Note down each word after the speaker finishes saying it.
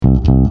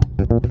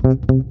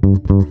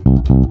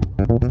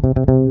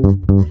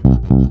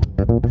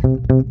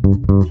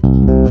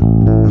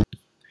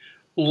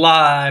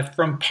Live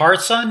from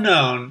parts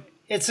unknown,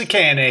 it's a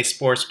K&A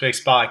Sports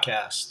Picks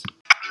podcast.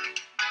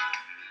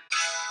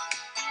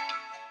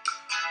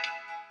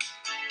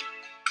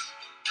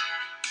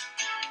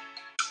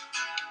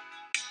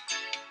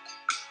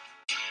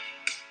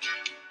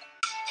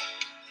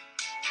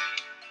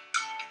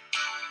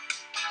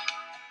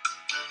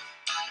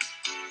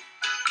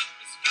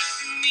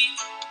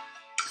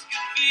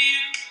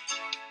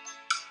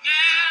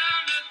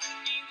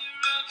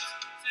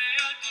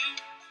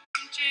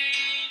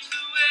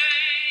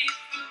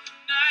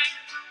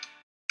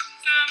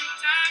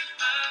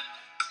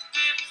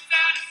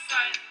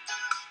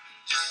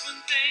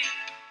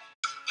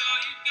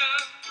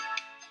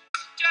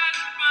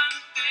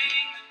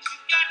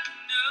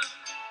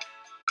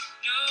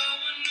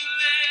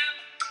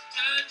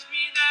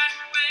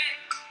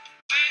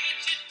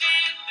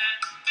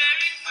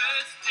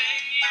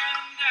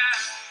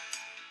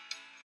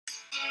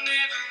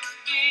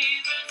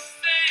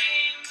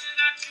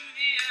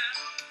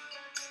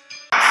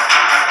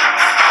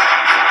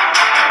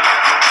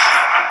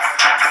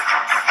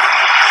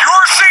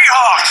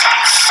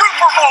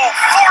 Super Bowl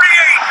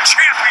 48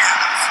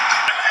 champions.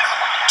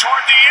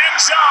 Toward the end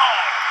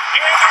zone.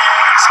 It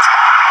is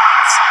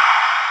caught.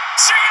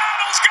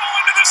 Seattle's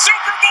going to the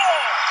Super Bowl.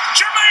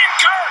 Jermaine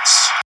Kearse.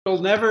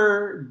 It'll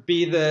never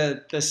be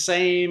the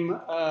same.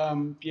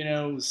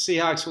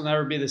 Seahawks will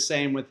never be the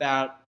same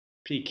without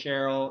Pete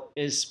Carroll.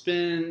 It's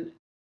been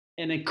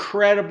an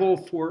incredible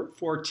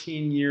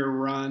 14-year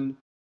run.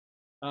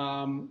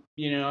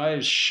 I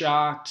was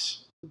shocked.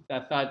 I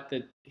thought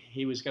that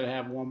he was going to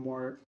have one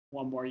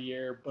more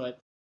year, but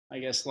I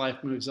guess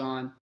life moves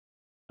on.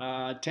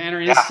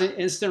 Tanner,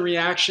 instant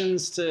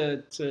reactions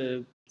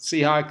to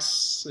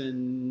Seahawks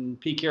and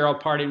Pete Carroll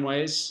parting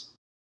ways?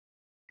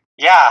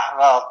 Yeah,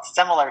 well,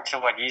 similar to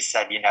what you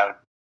said,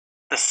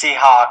 the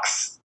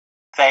Seahawks,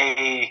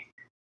 they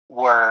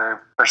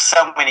were for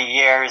so many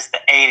years, the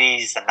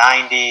 80s, the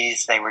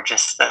 90s, they were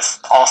just this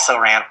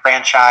also-ran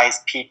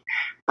franchise. Pete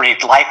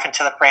breathed life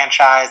into the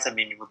franchise. I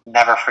mean, you would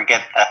never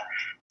forget the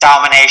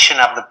domination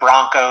of the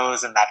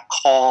Broncos in that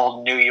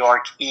cold New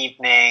York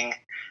evening,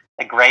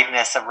 the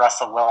greatness of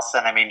Russell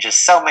Wilson. I mean,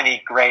 just so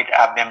many great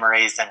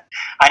memories. And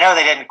I know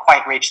they didn't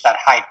quite reach that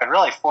height, but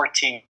really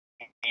 14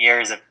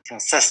 years of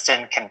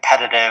consistent,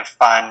 competitive,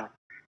 fun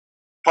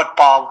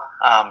football.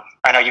 I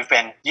know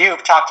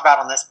you've talked about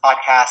on this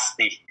podcast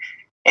the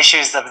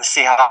issues of the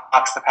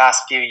Seahawks the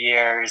past few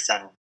years,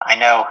 and I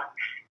know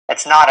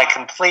it's not a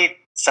complete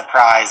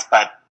surprise,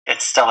 but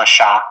it's still a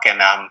shock. And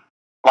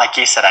like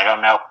you said, I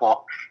don't know if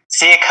we'll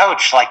see a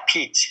coach like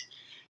Pete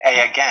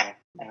again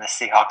in the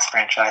Seahawks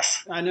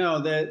franchise. I know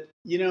that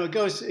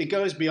it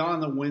goes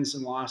beyond the wins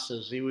and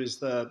losses. He was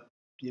the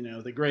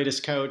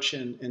greatest coach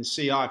in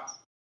Seahawks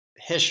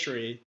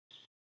history,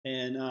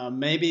 and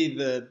maybe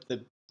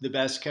the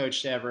best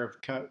coach to ever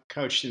have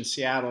coached in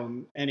Seattle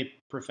in any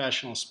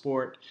professional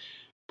sport.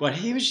 But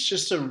he was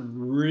just a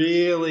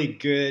really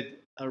good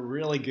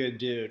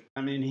dude.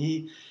 I mean,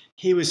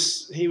 he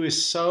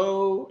was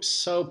so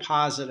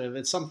positive.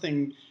 It's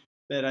something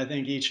that I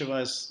think each of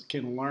us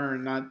can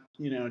learn, not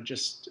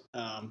just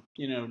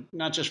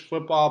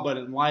football, but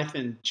in life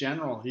in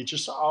general. He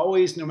just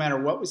always, no matter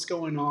what was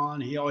going on,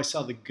 he always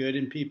saw the good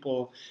in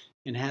people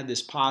and had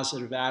this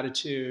positive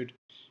attitude.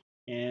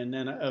 And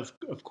then, of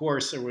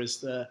course, there was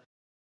the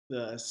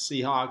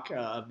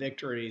Seahawk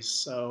victories.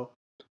 So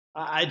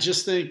I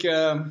just think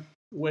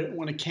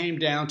when it came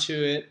down to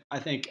it, I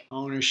think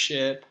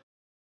ownership.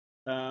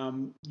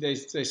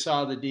 They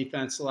saw the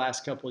defense the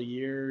last couple of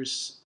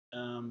years,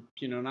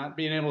 not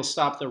being able to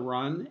stop the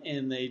run,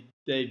 and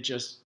they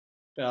just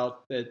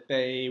felt that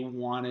they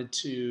wanted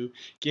to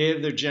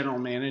give their general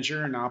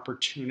manager an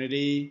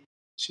opportunity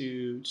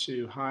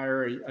to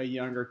hire a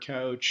younger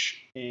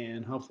coach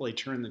and hopefully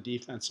turn the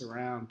defense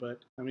around. But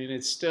I mean,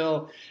 it's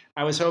still.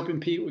 I was hoping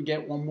Pete would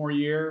get one more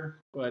year,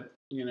 but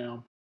I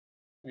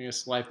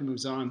guess life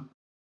moves on.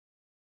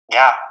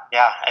 Yeah,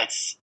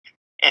 it's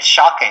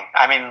shocking.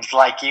 I mean,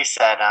 like you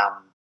said,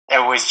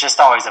 it was just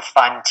always a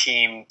fun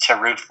team to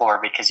root for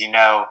because you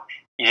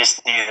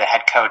just knew the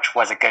head coach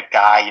was a good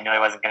guy. He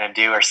wasn't going to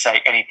do or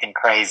say anything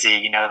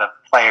crazy. The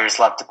players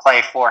loved to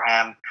play for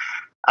him.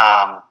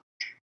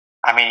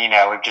 I mean,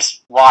 we've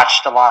just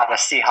watched a lot of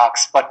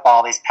Seahawks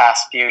football these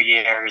past few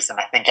years, and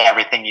I think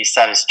everything you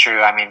said is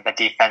true. I mean, the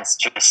defense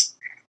just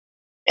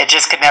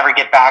could never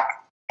get back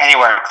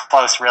anywhere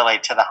close, really,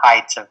 to the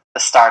heights of the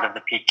start of the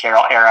Pete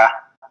Carroll era.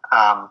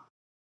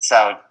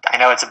 So I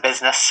know it's a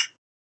business.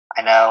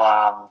 I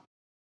know,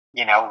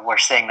 we're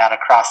seeing that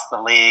across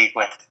the league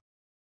with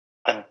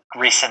the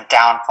recent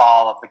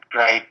downfall of the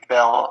great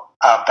Bill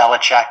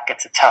Belichick.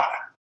 It's a tough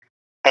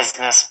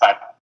business,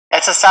 but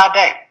it's a sad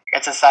day.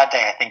 It's a sad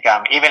day. I think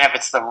even if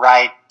it's the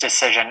right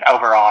decision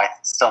overall, I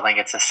still think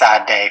it's a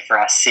sad day for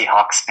us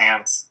Seahawks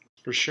fans.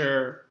 For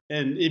sure.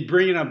 And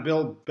bringing up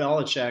Bill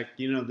Belichick,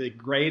 the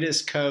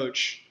greatest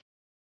coach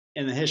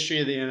in the history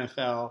of the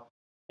NFL,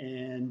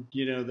 and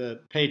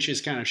the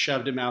Patriots kind of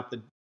shoved him out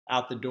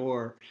the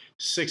door.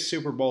 6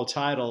 Super Bowl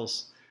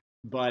titles.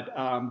 But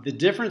the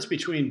difference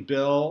between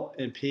Bill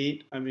and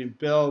Pete, I mean,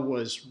 Bill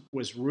was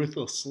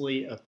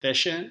ruthlessly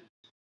efficient.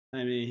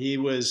 I mean, he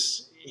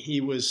was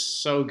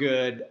so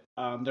good.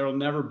 There will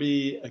never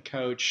be a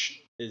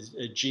coach is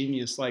a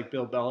genius like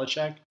Bill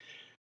Belichick.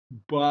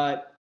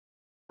 But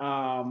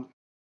um,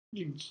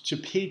 to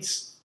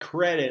Pete's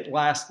credit,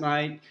 last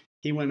night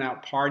he went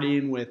out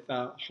partying with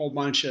a whole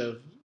bunch of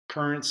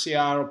current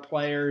Seattle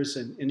players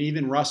and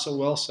even Russell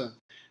Wilson.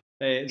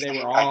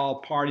 They were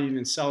all partying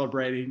and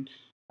celebrating.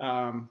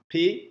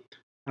 Pete,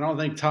 I don't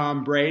think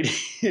Tom Brady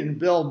and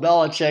Bill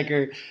Belichick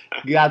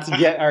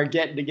are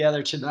getting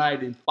together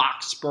tonight in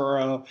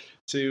Foxborough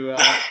to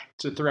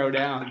throw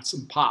down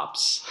some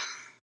pops.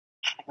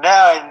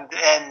 No,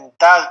 and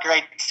that was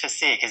great to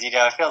see because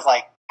it feels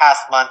like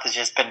past month has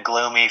just been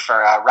gloomy for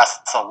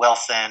Russell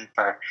Wilson,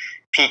 for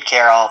Pete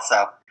Carroll.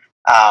 So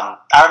I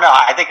don't know.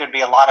 I think it would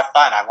be a lot of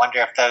fun. I wonder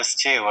if those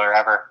two are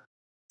ever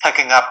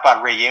hooking up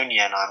a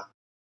reunion on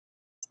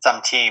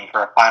some team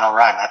for a final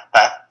run.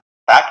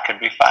 That could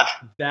be fun.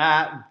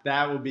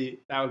 That would be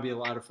a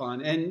lot of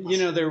fun. And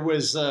there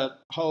was a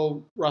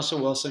whole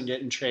Russell Wilson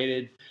getting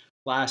traded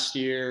last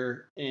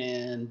year,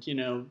 and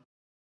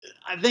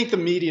I think the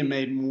media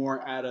made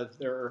more out of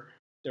their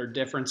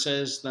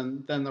differences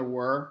than there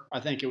were. I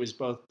think it was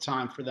both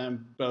time for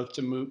them both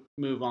to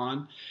move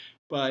on.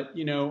 But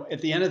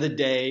at the end of the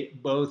day,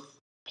 both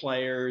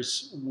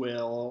players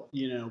will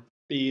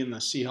be in the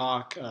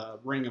Seahawk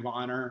Ring of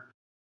Honor,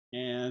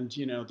 and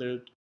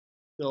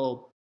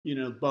they'll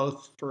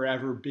both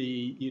forever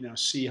be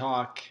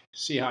Seahawk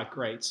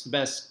greats, the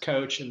best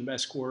coach and the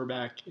best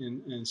quarterback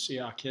in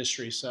Seahawk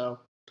history. So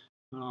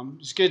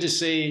it's good to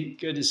see.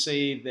 Good to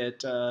see that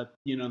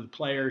the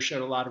players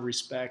showed a lot of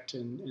respect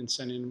and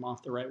sending them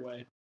off the right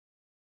way.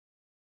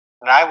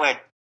 And I would,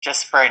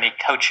 just for any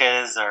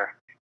coaches or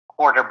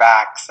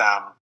quarterbacks,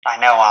 I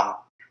know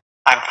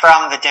I'm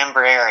from the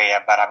Denver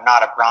area, but I'm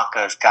not a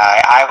Broncos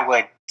guy. I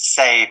would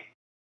say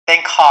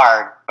think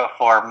hard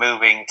before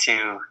moving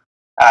to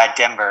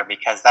Denver,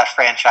 because that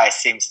franchise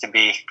seems to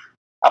be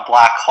a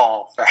black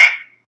hole for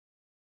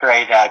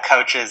great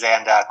coaches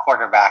and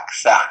quarterbacks.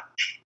 So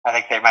I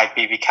think they might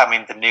be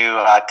becoming the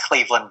new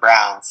Cleveland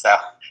Browns. So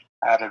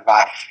I would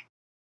advise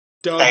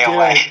stay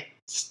away.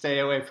 Stay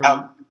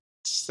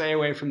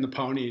away from the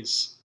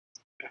ponies.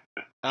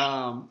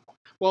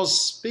 Well,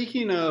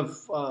 speaking of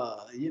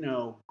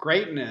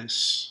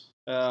greatness,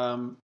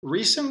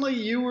 recently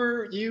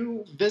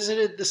you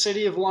visited the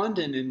city of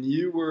London, and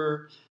you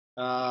were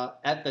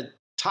at the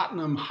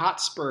Tottenham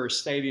Hot Spurs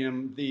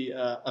Stadium, the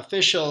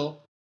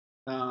official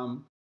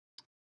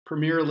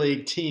Premier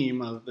League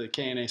team of the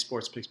K&A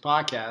Sports Picks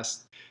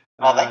podcast.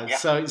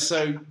 So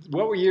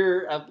what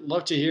were I'd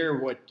love to hear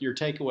what your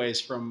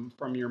takeaways from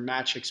your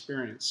match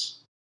experience.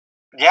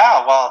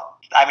 Yeah, well,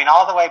 I mean,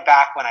 all the way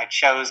back when I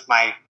chose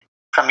my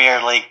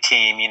Premier League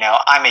team,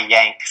 I'm a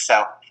Yank,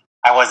 so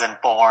I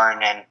wasn't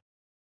born in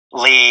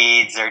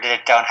Leeds or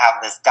don't have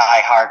this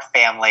diehard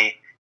family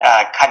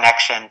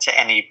connection to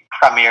any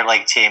Premier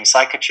League team, so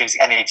I could choose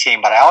any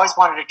team. But I always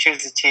wanted to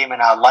choose a team in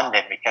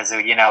London because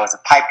it was a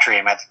pipe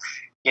dream. As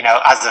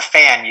a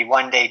fan, you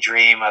one day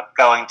dream of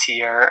going to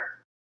your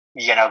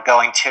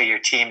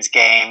team's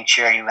game,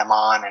 cheering them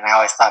on. And I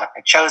always thought if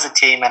I chose a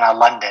team in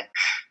London,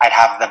 I'd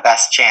have the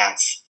best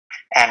chance.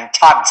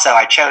 So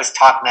I chose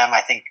Tottenham.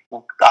 I think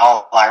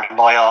all our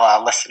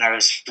loyal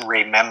listeners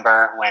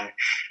remember when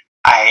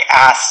I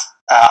asked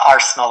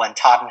Arsenal and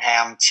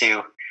Tottenham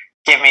to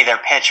give me their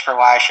pitch for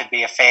why I should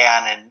be a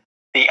fan, and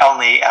the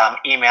only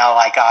email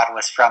I got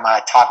was from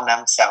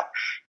Tottenham. So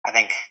I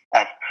think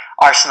that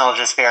Arsenal is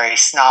just very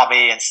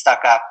snobby and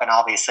stuck up, and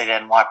obviously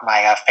didn't want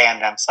my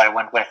fandom, so I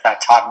went with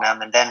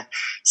Tottenham. And then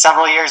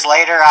several years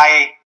later,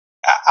 I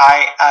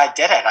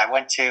did it. I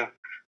went to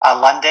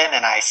London,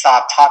 and I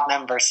saw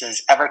Tottenham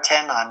versus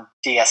Everton on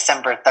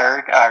December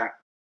 3rd or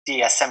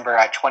December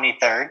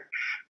 23rd.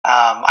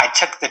 I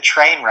took the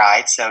train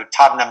ride, so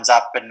Tottenham's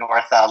up in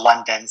North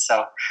London,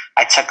 so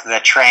I took the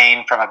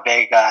train from a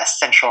big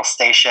central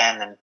station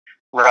and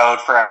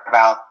rode for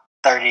about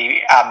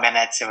 30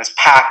 minutes. It was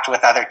packed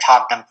with other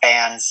Tottenham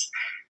fans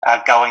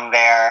going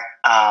there.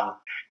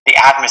 The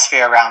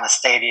atmosphere around the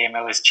stadium,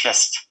 it was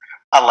just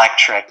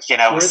electric.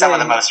 With some of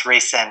the most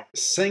recent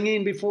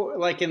singing before,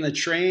 like in the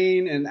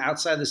train and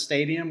outside the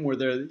stadium,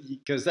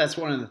 because that's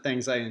one of the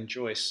things I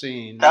enjoy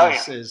seeing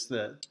is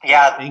the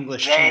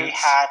English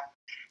chants.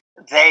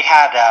 They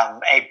had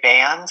a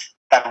band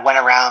that went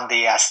around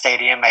the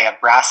stadium, a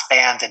brass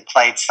band, and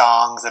played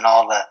songs, and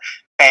all the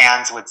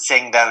fans would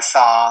sing those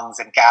songs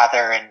and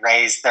gather and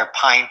raise their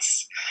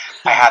pints.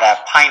 I had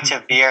a pint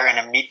of beer and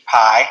a meat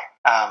pie.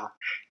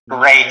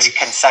 Great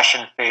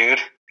concession food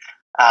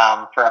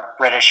for a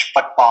British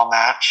football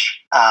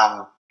match.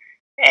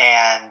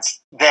 And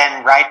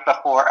then right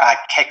before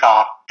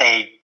kickoff,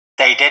 they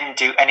didn't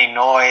do any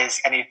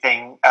noise,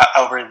 anything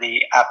over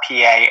the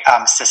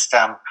PA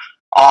system.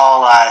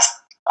 All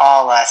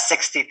all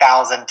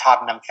 60,000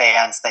 Tottenham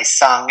fans. They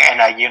sung in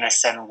a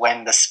unison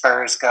when the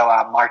Spurs go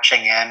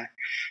marching in.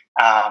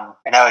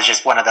 And that was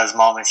just one of those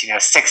moments,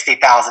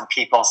 60,000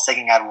 people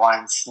singing at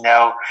once,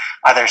 no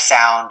other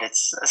sound.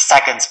 It's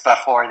seconds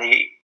before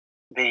the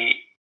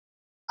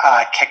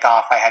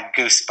kickoff. I had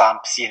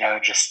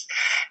goosebumps, just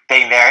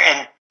being there.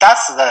 And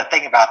that's the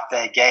thing about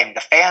the game.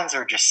 The fans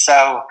are just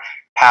so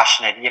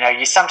passionate.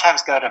 You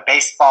sometimes go to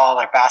baseball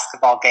or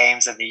basketball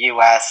games in the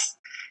U.S.,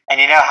 and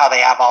you know how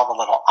they have all the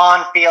little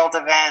on-field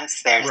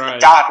events. There's the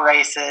dot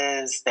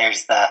races.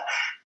 There's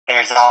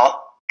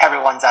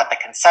everyone's at the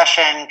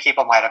concession.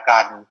 People might have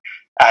gotten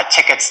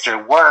tickets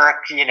through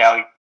work.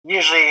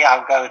 Usually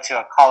I'll go to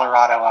a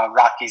Colorado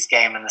Rockies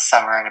game in the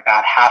summer, and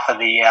about half of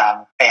the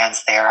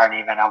fans there aren't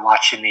even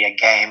watching the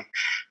game.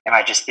 They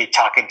might just be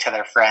talking to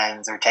their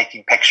friends or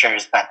taking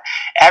pictures. But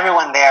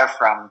everyone there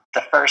from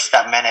the first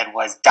minute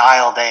was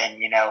dialed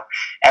in.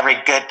 Every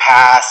good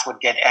pass would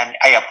get an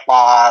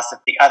applause. If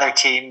the other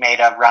team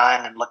made a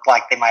run and looked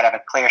like they might have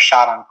a clear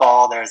shot on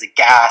goal, there was a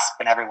gasp,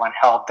 and everyone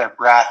held their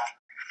breath.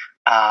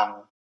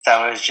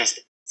 So it was just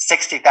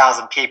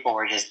 60,000 people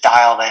were just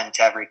dialed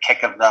into every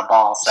kick of the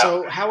ball.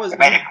 So how was it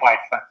made it quite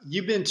fun.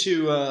 You've been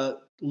to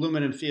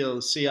Lumen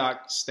Field,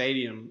 Seahawks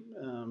Stadium,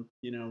 a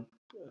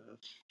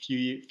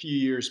few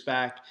years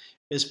back.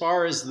 As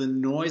far as the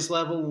noise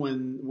level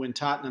when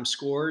Tottenham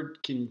scored,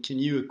 can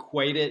you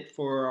equate it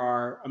for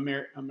our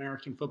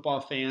American football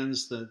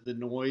fans, the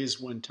noise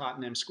when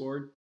Tottenham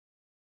scored?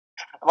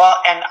 Well,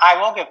 and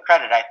I will give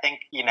credit. I think,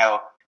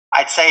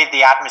 I'd say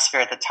the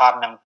atmosphere at the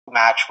Tottenham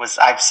match was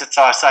I've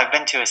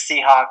been to a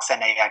Seahawks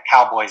and a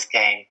Cowboys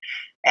game,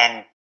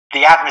 and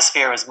the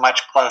atmosphere was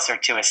much closer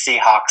to a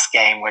Seahawks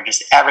game where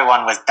just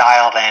everyone was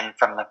dialed in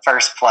from the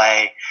first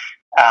play.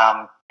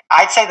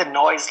 I'd say the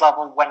noise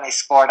level when they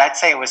scored, I'd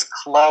say it was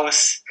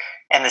close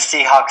in the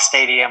Seahawks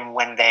stadium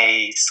when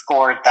they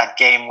scored that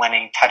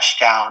game-winning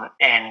touchdown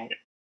in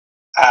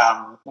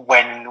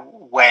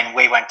when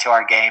we went to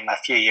our game a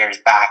few years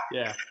back.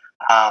 Yeah.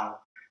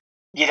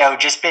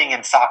 Just being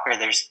in soccer,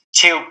 there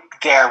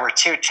were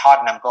two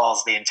Tottenham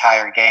goals the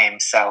entire game.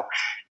 So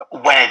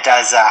when it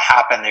does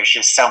happen, there's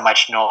just so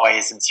much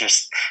noise. And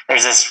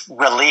there's this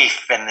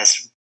relief and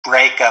this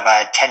break of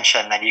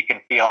tension that you can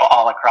feel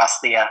all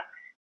across the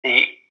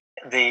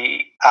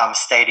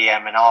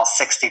stadium, and all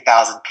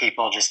 60,000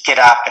 people just get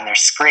up and they're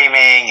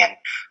screaming and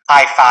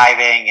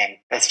high-fiving, and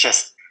it's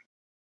just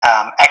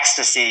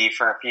ecstasy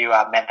for a few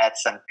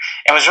minutes. And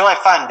it was really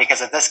fun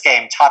because at this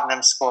game,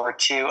 Tottenham scored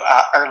two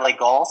early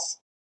goals.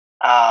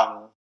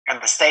 And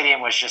the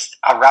stadium was just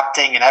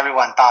erupting, and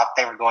everyone thought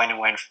they were going to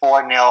win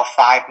 4-0,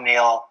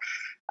 5-0.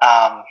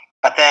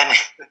 But then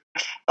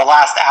the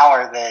last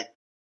hour,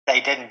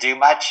 they didn't do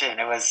much, and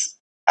it was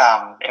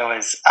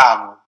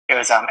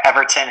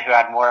Everton who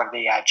had more of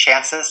the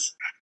chances.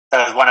 So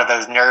it was one of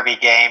those nervy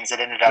games. It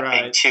ended up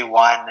being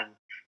 2-1, and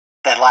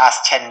the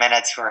last 10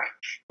 minutes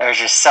there was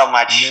just so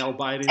much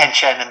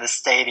tension in the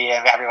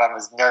stadium. Everyone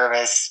was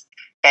nervous.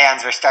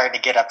 Fans were starting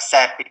to get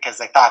upset because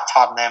they thought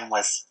Tottenham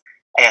was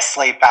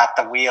asleep at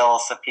the wheel,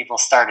 so people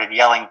started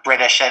yelling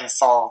British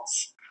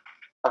insults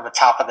from the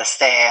top of the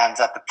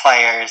stands at the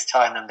players,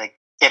 telling them to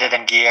get it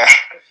in gear.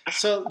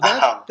 So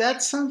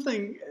that's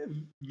something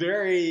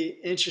very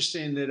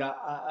interesting that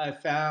I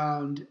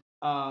found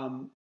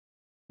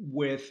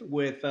with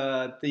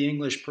the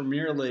English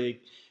Premier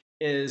League,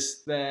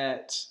 is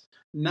that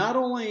not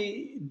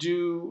only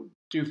do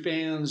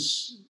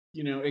fans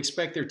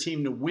expect their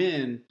team to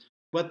win,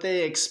 but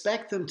they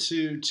expect them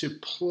to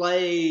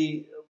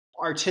play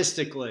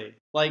artistically.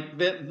 Like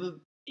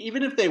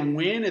even if they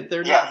win, if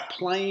they're not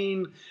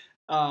playing,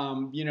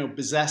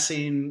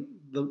 possessing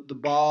the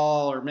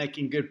ball or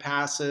making good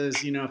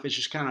passes, if it's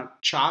just kind of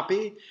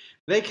choppy,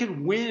 they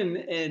can win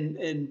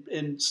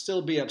and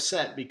still be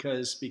upset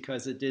because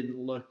it didn't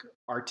look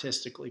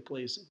artistically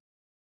pleasing.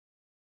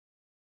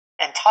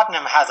 And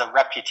Tottenham has a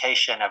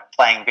reputation of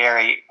playing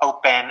very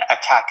open,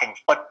 attacking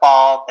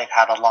football. They've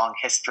had a long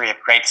history of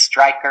great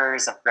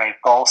strikers, of great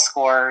goal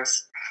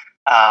scorers.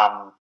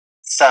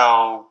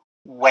 So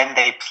when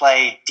they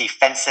play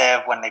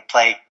defensive, when they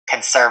play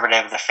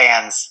conservative, the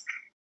fans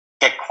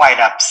get quite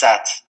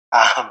upset.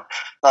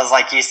 Those,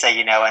 like you say,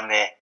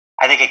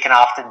 I think it can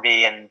often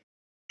be,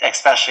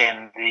 especially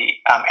in the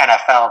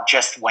NFL,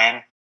 just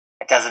win.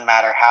 It doesn't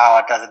matter how.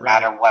 It doesn't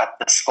matter what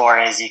the score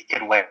is. You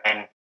could win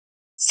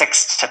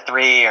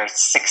 6-3 or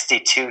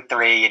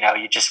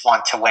 62-3. You just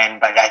want to win.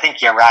 But I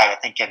think you're right. I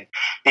think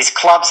these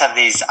clubs have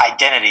these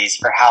identities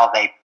for how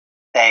they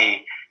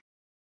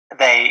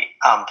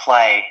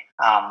play,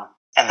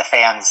 and the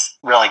fans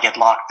really get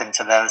locked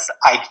into those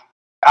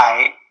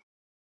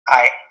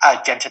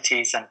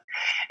identities. And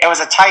it was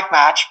a tight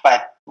match,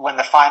 but when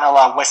the final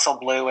whistle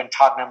blew and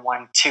Tottenham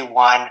won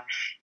 2-1,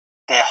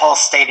 the whole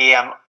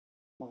stadium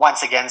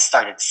once again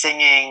started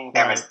singing.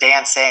 There was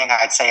dancing.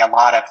 I'd say a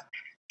lot of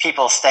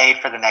people stayed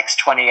for the next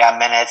 20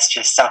 minutes,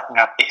 just soaking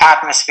up the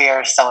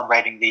atmosphere,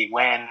 celebrating the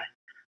win.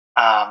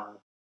 And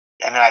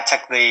then I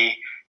took the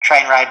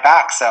train ride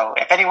back. So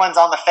if anyone's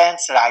on the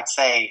fence, I'd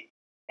say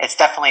It's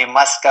definitely a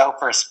must go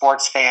for a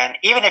sports fan,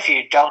 even if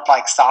you don't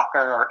like soccer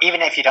or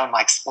even if you don't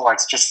like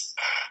sports. Just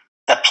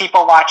the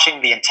people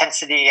watching, the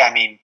intensity. I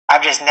mean,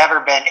 I've just never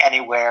been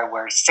anywhere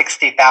where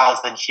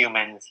 60,000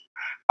 humans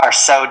are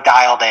so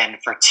dialed in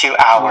for 2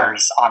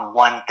 hours on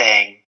one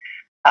thing.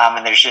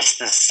 And there's just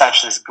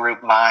such this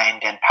group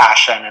mind and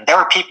passion. And there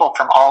were people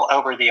from all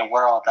over the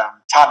world.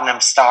 Tottenham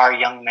star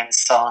Young Min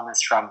Son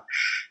is from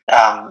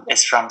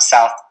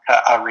South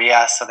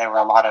Korea, so there were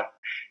a lot of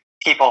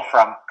people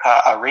from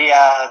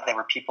Korea. There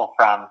were people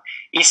from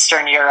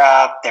Eastern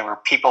Europe. There were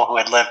people who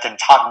had lived in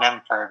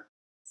Tottenham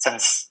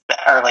since the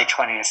early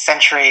 20th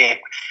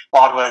century.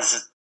 While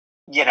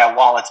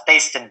it's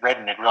based in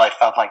Britain, it really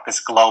felt like this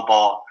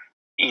global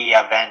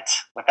event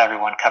with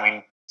everyone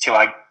coming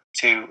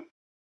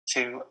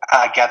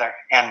together.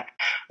 And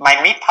my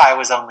meat pie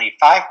was only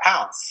 £5,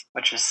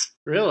 which is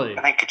Really?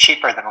 I think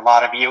cheaper than a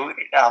lot of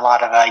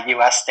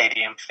U.S.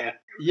 stadium food.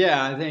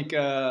 Yeah, I think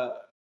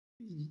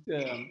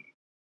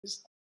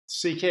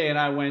CK and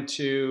I went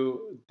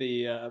to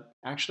the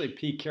actually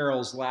Pete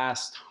Carroll's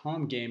last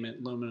home game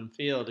at Lumen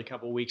Field a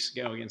couple weeks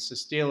ago against the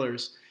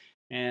Steelers,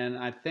 and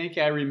I think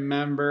I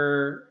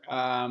remember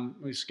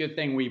it was a good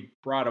thing we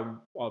brought a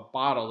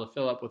bottle to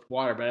fill up with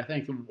water, but I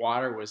think the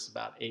water was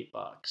about $8.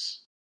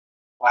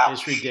 Wow,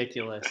 It's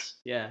ridiculous.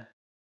 Yeah,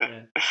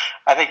 yeah.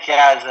 I think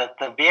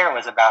the beer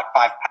was about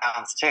 £5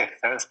 too,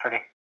 so it was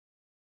pretty.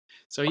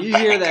 So you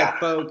hear that,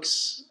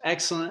 folks?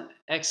 Excellent,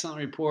 excellent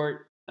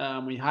report.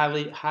 We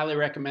highly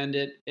recommend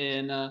it,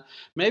 and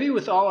maybe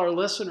with all our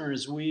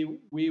listeners, we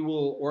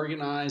will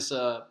organize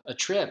a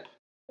trip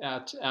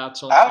out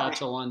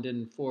to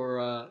London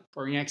for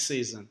next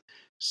season.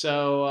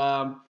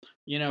 So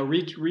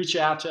reach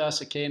out to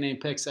us at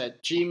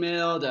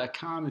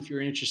knapicks@gmail.com if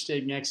you're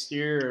interested next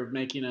year of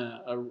making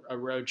a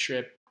road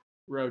trip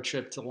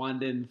to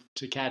London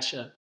to catch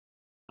a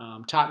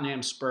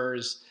Tottenham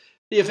Spurs,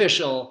 the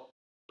official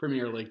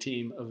Premier League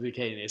team of the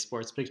KNA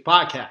Sports Picks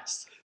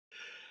podcast.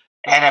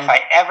 And if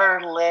I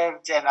ever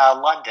lived in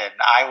London,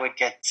 I would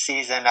get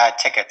season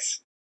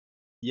tickets.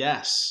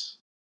 Yes.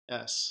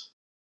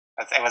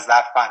 It was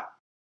that fun.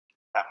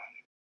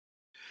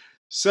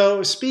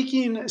 So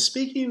speaking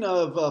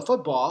of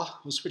football,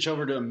 we'll switch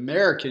over to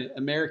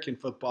American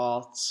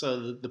football.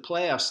 So the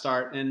playoffs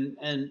start,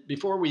 and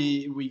before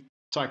we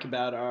talk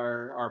about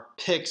our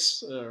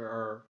picks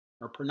or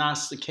our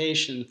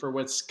prognostication for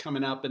what's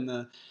coming up in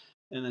the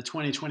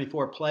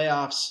 2024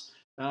 playoffs,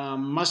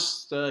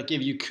 must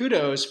give you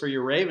kudos for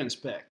your Ravens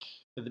pick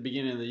at the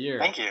beginning of the year.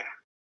 Thank you.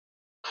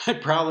 I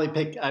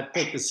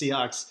pick the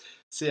Seahawks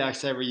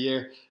every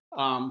year.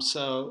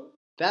 So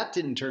that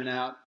didn't turn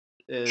out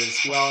as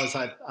well as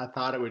I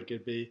thought it would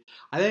could be.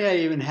 I think I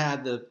even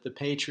had the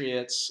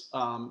Patriots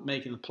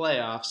making the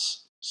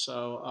playoffs.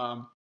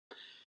 So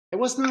it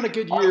was not a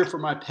good year for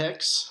my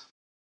picks.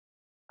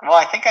 Well,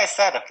 I think I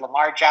said if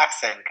Lamar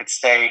Jackson could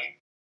stay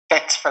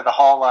fit for the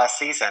whole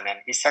season, and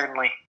he's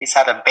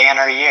had a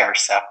banner year.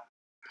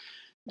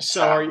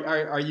 So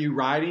are you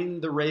riding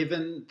the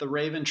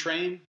Raven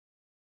train?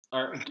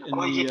 Or in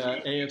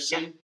the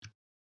AFC?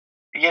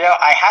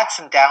 I had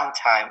some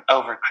downtime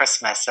over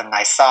Christmas, and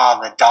I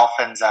saw the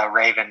Dolphins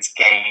Ravens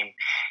game.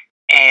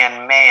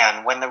 And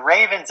man, when the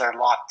Ravens are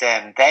locked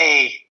in,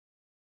 I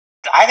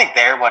think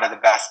they're one of the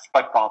best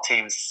football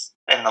teams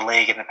in the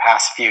league in the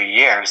past few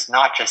years,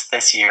 not just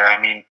this year. I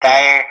mean,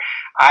 I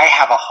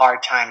have a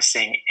hard time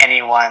seeing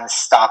anyone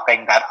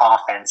stopping that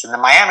offense. And the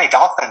Miami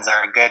Dolphins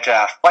are a good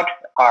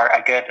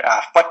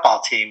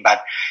football team,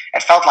 but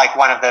it felt like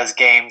one of those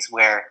games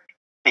where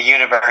the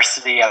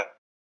University of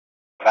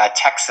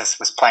Texas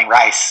was playing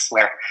Rice,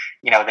 where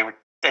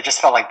they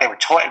just felt like they were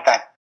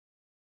that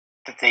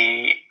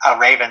the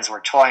Ravens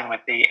were toying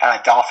with the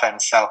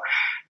Dolphins. So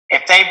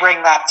if they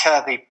bring that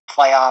to the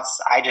playoffs,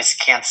 I just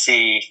can't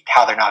see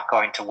how they're not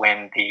going to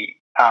win the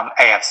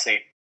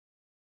AFC.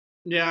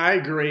 Yeah, I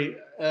agree.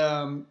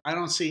 I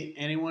don't see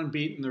anyone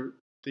beating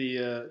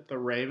the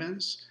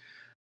Ravens.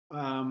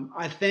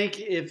 I think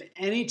if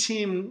any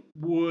team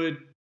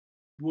would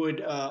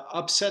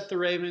upset the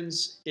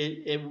Ravens,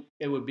 it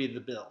would be the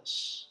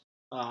Bills.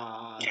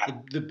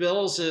 The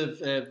Bills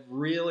have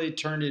really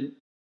turned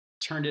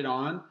it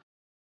on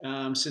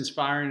since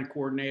firing a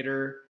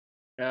coordinator.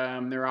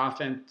 Their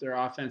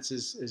offense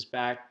is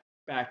back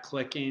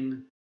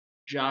clicking.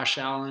 Josh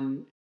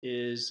Allen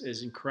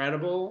is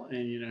incredible,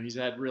 and he's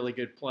had really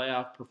good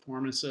playoff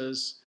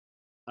performances.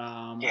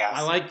 Yes.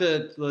 I like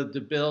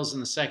the Bills in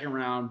the second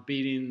round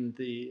beating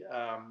the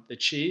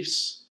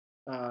Chiefs.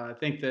 I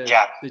think the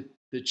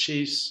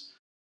Chiefs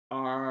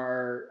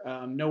are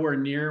nowhere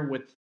near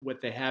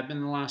what they have been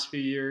in the last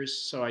few years.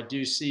 So I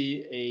do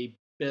see a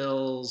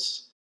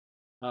Bills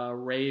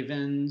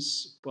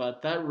Ravens,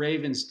 but that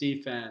Ravens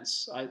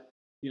defense, I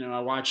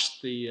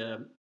watched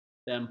them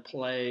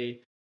play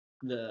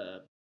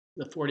the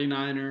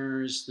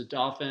 49ers, the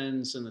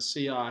Dolphins, and the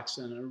Seahawks,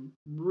 and I'm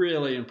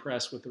really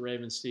impressed with the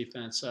Ravens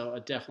defense. So I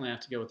definitely have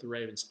to go with the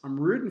Ravens. I'm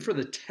rooting for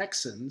the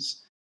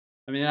Texans.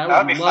 I mean,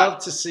 I would love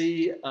to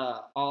see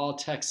all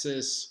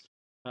Texas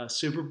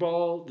Super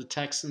Bowl, the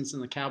Texans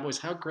and the Cowboys.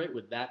 How great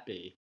would that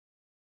be?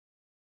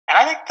 And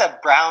I think the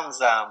Browns.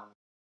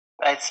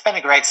 It's been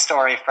a great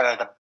story for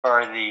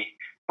the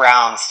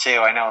Browns too.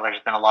 I know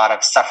there's been a lot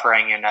of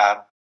suffering in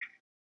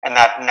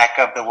that neck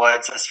of the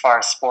woods as far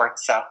as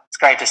sports. So it's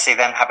great to see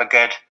them have a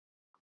good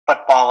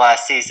football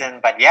season.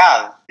 But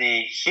yeah,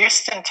 the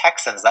Houston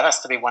Texans, that has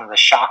to be one of the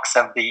shocks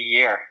of the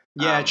year.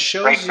 Yeah, it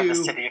Great shows for the you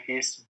city of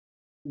Houston.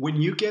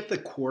 when you get the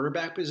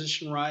quarterback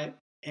position right,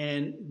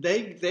 and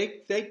they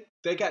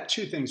got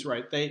two things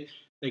right. They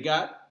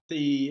got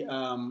the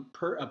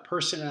a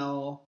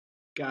personnel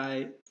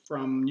guy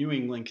from New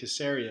England,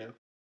 Casario,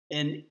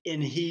 and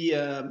he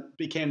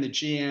became the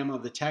GM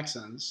of the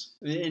Texans,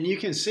 and you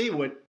can see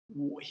what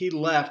he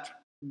left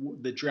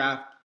the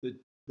draft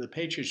the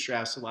Patriots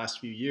drafts the last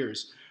few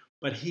years.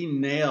 But he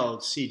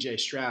nailed C.J.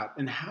 Stroud.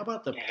 And how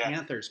about the Yeah.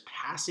 Panthers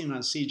passing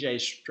on C.J.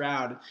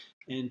 Stroud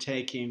and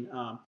taking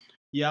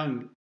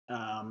Young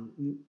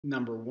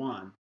number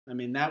one? I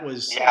mean, that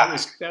was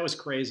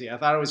crazy. I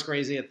thought it was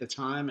crazy at the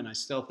time, and I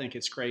still think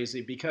it's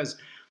crazy because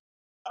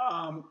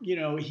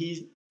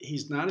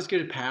he's not as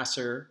good a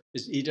passer.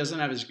 He doesn't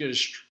have as good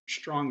as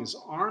strong as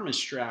arm as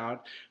Stroud.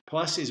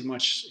 Plus, he's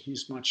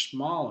much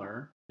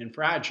smaller and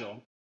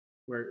fragile,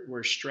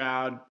 where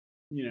Stroud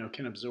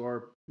can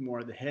absorb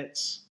more of the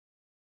hits.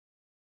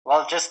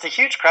 Well, just a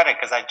huge credit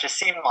because I just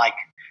seem like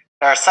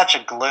there's such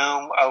a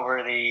gloom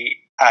over the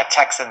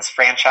Texans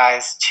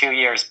franchise 2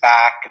 years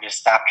back,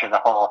 just after the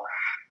whole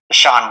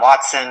Deshaun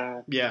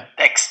Watson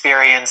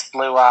experience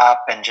blew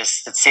up, and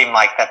just it seemed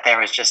like that there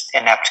was just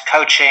inept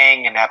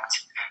coaching, inept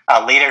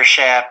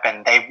leadership,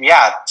 and they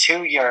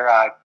 2 year.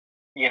 I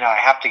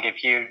have to give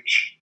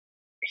huge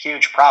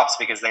props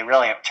because they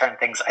really have turned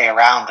things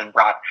around and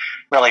brought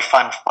really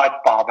fun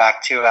football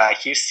back to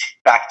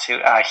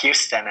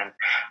Houston. And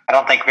I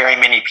don't think very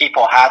many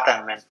people had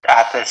them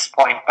at this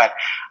point, but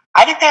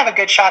I think they have a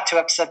good shot to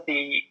upset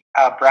the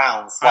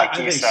Browns, like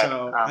I you think said.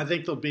 so. I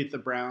think they'll beat the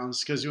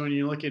Browns because when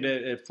you look at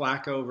it at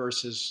Flacco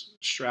versus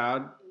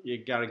Stroud,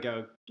 you got to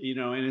go,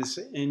 and it's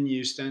in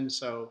Houston,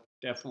 so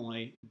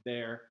definitely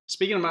there.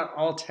 Speaking about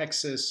all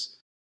Texas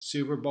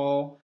Super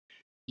Bowl,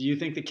 do you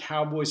think the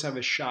Cowboys have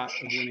a shot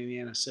of winning the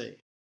NFC?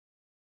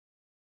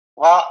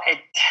 Well,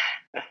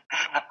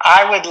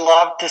 I would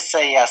love to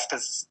say yes,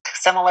 because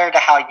similar to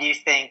how you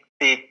think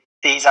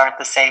these aren't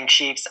the same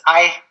Chiefs,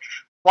 I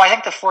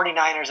think the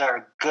 49ers are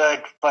a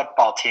good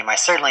football team. I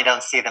certainly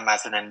don't see them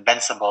as an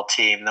invincible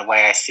team the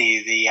way I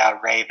see the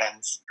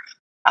Ravens.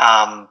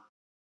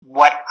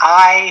 What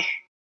I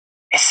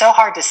It's so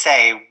hard to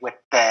say with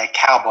the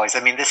Cowboys.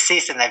 I mean, this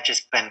season they've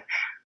just been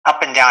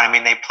up and down. I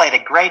mean, they played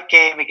a great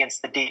game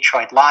against the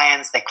Detroit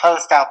Lions. They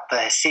closed out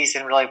the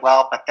season really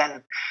well, but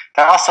then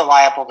they're also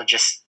liable to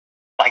just,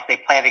 like they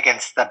played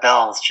against the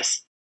Bills,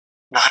 just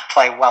not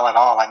play well at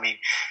all. I mean,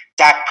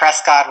 Dak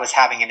Prescott was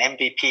having an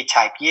MVP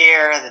type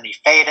year, then he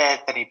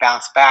faded, then he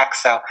bounced back.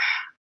 So,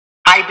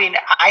 I mean,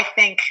 I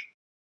think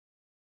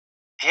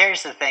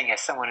here's the thing: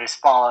 as someone who's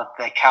followed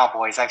the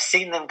Cowboys, I've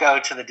seen them go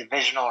to the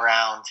divisional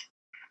round.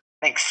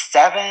 I think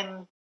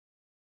seven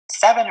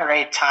or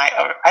eight times.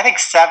 I think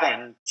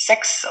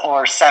 6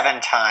 or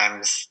 7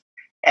 times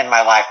in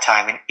my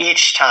lifetime, and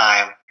each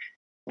time,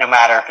 no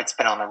matter if it's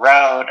been on the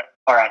road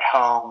or at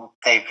home,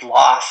 they've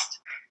lost,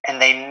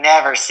 and they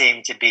never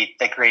seem to beat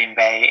the Green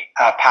Bay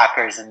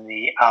Packers in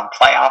the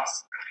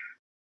playoffs.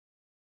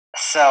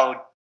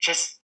 So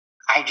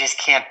I just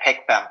can't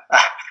pick them.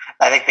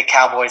 I think the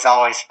Cowboys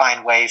always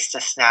find ways to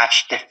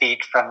snatch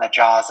defeat from the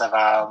jaws of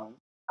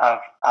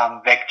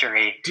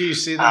victory. Do you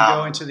see them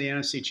going to the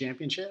NFC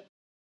Championship?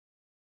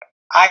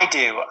 I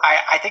do.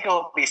 I think it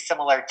will be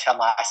similar to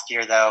last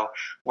year, though,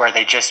 where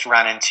they just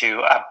run into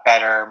a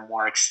better,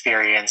 more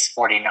experienced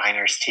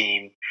 49ers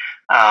team.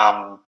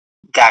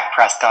 Dak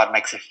Prescott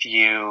makes a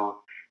few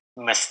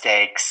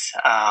mistakes,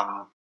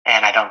 and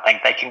I don't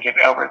think they can get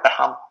over the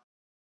hump.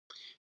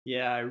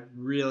 Yeah, I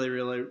really,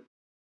 really,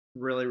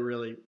 really,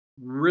 really,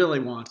 really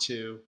want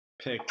to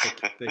pick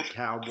the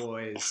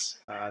Cowboys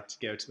to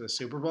go to the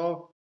Super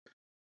Bowl.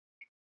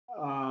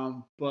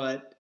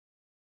 But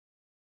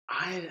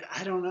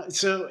I don't know.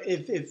 So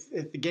if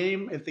the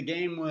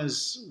game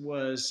was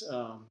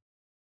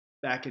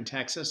back in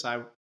Texas,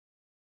 I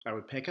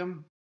would pick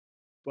them.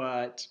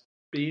 But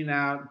being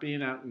out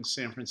in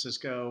San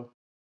Francisco,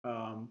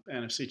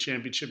 NFC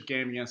Championship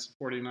game against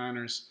the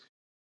 49ers,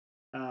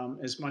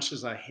 as much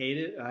as I hate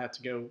it, I have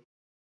to go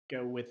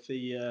with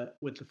the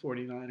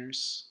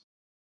 49ers.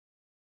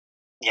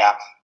 Yeah.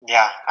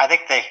 I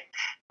think they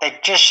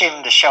just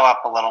seem to show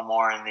up a little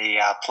more in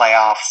the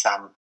playoffs.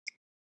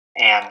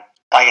 And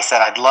like I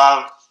said, I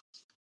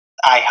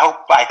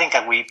think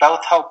that we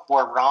both hope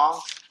we're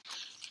wrong.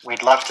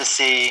 We'd love to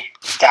see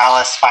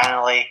Dallas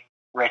finally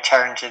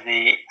return to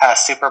the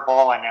Super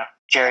Bowl. I know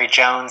Jerry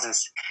Jones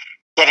is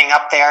getting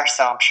up there,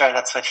 so I'm sure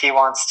that's what he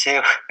wants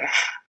too.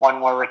 One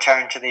more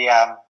return to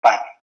the,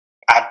 but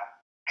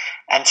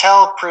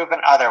until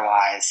proven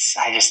otherwise,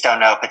 I just don't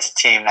know if it's a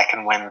team that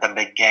can win the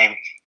big game.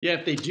 Yeah,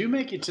 if they do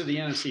make it to the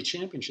NFC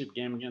Championship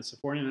game against the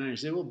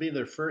 49ers, it will be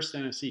their first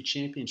NFC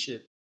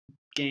Championship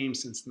game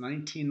since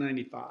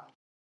 1995.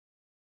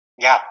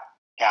 Yeah,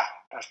 yeah,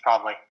 that's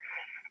probably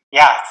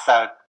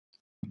So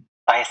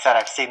like I said,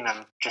 I've seen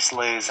them just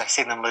lose. I've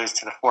seen them lose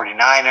to the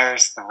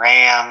 49ers, the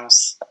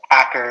Rams, the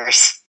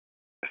Packers.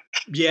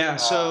 Yeah, Uh,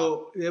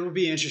 so it would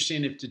be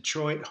interesting if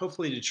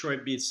hopefully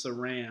Detroit beats the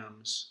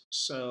Rams.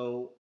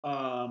 So,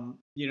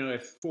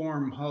 if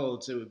form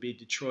holds, it would be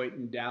Detroit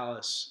and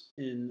Dallas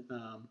in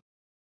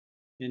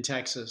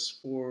Texas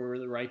for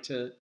the right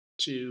to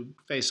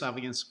face off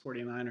against the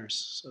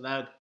 49ers. So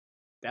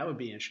that would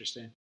be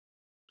interesting.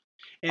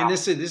 And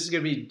this is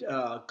going to be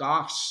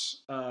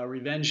Goff's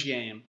revenge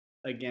game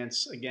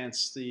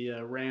against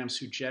the Rams,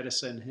 who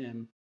jettisoned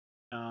him,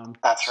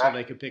 that's so right.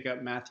 they could pick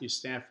up Matthew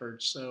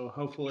Stafford. So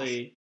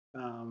hopefully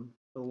the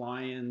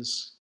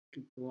Lions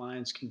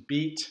can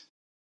beat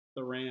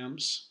the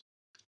Rams,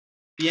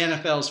 the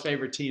NFL's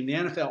favorite team. The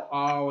NFL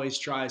always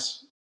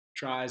tries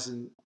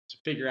and to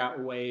figure out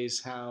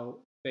ways how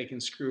they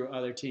can screw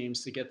other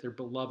teams to get their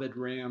beloved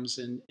Rams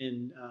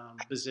in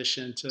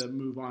position to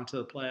move on to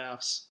the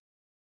playoffs.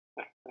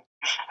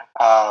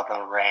 Oh,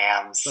 the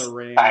Rams. The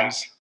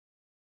Rams.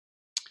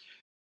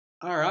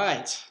 All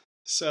right.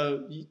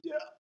 So,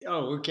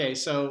 okay.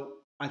 So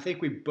I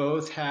think we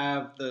both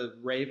have the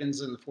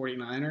Ravens and the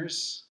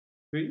 49ers.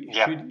 Who,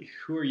 Yep. who,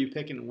 who are you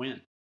picking to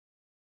win?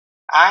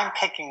 I'm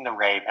picking the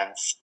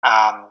Ravens.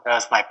 That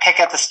was my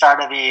pick at the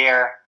start of the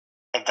year.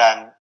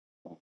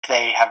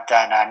 They have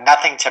done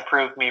nothing to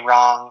prove me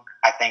wrong.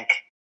 I think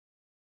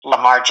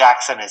Lamar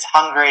Jackson is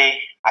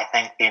hungry. I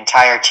think the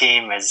entire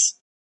team is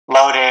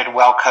loaded,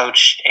 well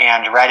coached,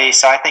 and ready.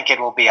 So I think it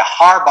will be a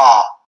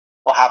Harbaugh.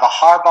 We'll have a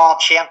Harbaugh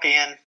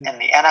champion in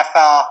the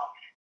NFL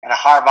and a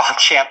Harbaugh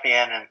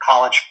champion in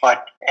college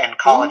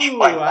Ooh,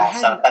 football.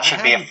 So that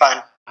should be a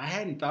fun. I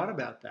hadn't thought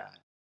about that.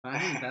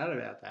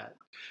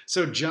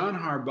 So John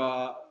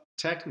Harbaugh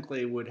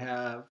technically would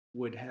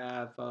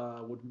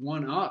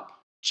one up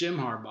Jim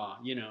Harbaugh,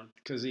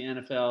 because the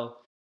NFL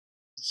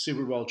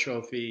Super Bowl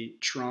trophy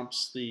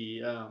trumps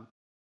the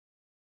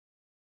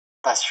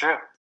That's true.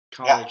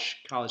 Yeah.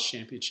 college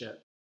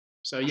championship.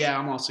 So yeah,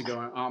 I'm also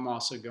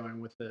going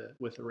with the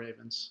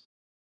Ravens.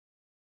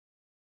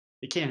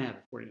 You can't have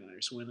the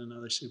 49ers win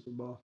another Super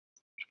Bowl.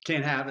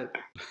 Can't have it.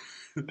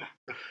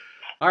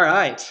 All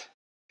right.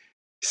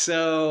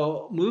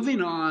 So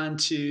moving on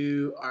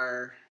to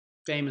our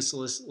famous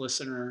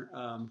listener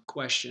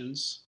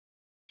questions.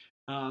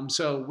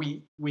 So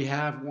we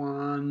have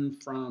one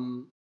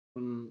from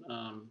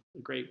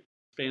a great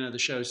fan of the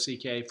show,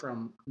 CK,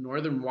 from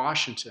Northern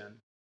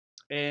Washington,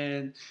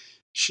 and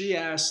she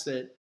asked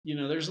that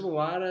there's a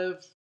lot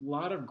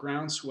of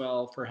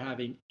groundswell for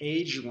having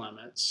age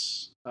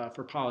limits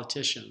for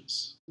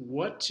politicians.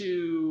 What's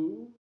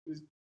the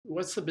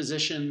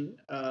position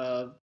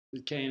of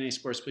the KNA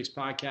Sports Picks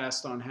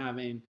podcast on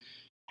having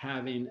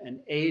an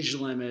age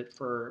limit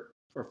for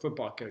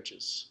football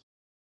coaches?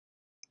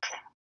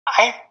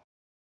 I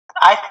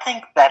I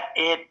think that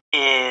it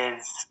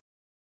is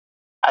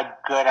a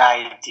good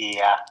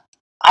idea.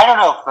 I don't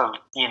know if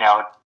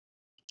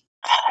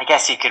I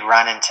guess you could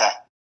run into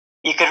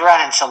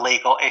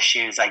legal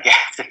issues, I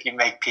guess, if you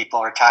make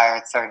people retire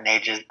at certain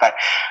ages.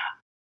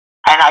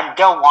 And I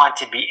don't want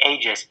to be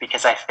ageist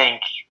because I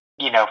think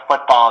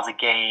football is a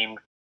game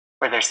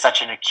where there's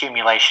such an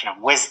accumulation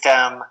of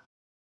wisdom.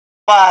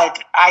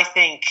 But I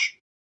think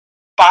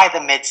by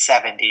the mid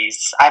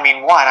 70s, I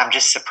mean, one, I'm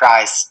just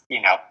surprised.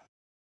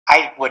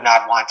 I would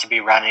not want to be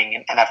running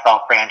an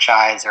NFL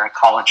franchise or a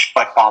college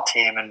football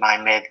team in my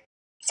mid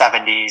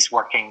 70s,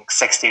 working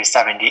 60 to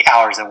 70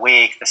 hours a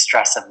week, the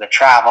stress of the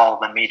travel,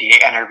 the media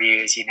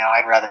interviews.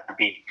 I'd rather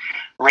be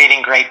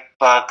reading great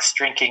books,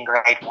 drinking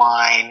great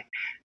wine,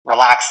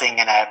 relaxing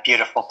in a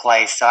beautiful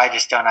place. So I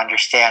just don't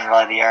understand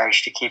really the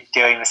urge to keep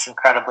doing this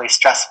incredibly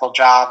stressful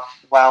job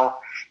well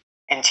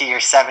into your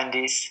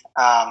 70s.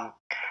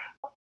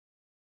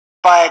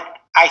 But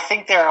I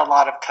think there are a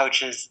lot of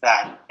coaches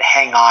that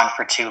hang on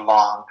for too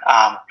long.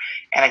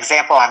 An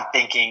example I'm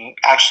thinking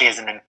actually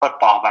isn't in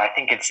football, but I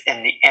think it's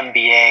in the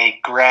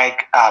NBA.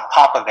 Greg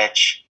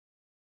Popovich,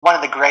 one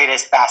of the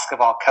greatest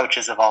basketball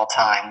coaches of all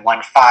time,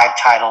 won 5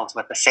 titles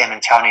with the San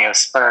Antonio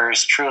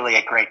Spurs. Truly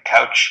a great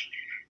coach.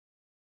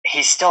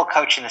 He's still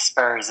coaching the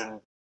Spurs,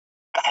 and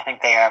I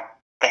think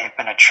they've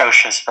been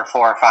atrocious for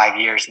 4 or 5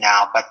 years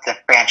now. But the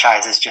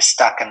franchise is just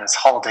stuck in this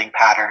holding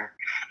pattern.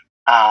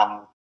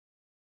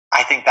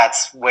 I think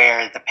that's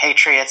where the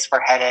Patriots were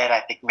headed.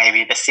 I think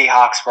maybe the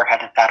Seahawks were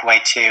headed that way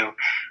too.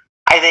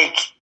 I think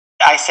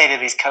I say to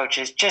these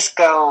coaches, just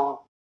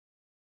go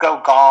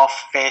golf,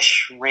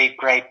 fish, read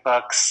great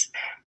books.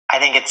 I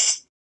think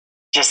it's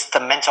just the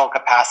mental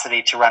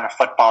capacity to run a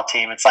football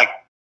team. It's like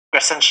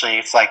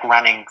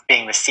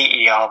being the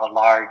CEO of a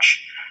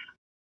large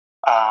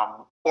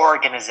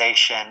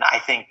organization. I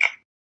think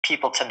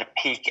people tend to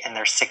peak in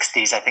their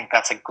 60s. I think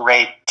that's a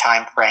great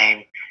time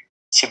frame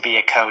to be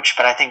a coach.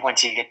 But I think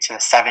once you get to the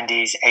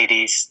 70s,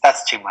 80s,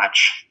 that's too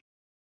much.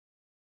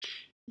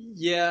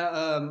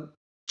 Yeah,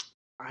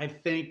 I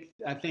think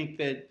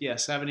that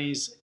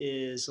 70s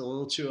is a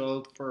little too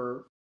old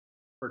for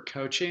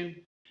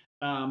coaching.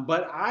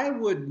 But I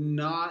would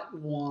not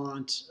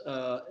want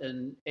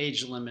an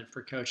age limit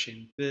for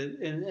coaching.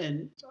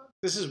 And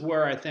this is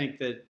where I think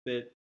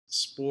that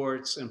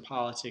sports and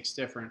politics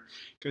different,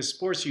 because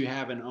sports you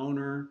have an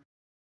owner,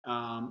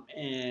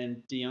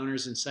 and the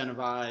owner's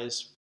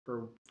incentivized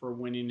for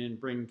winning and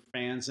bring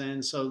fans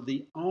in. So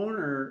the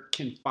owner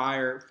can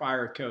fire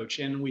a coach,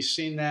 and we've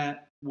seen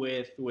that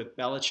with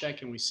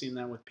Belichick, and we've seen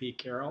that with Pete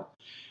Carroll.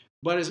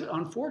 But as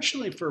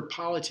unfortunately for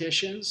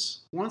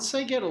politicians, once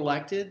they get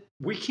elected,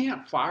 we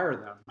can't fire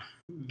them.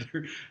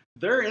 they're,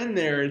 they're in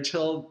there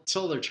until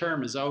their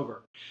term is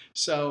over.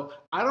 So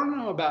I don't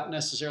know about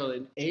necessarily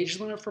an age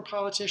limit for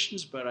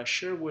politicians, but I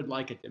sure would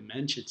like a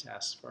dementia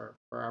test for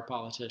our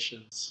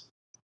politicians.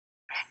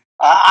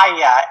 And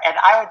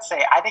I would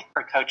say I think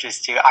for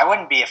coaches too, I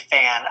wouldn't be a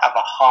fan of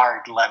a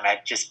hard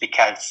limit just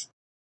because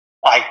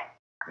like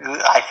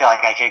I feel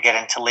like I could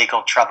get into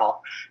legal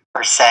trouble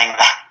for saying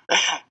that.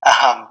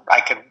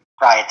 I could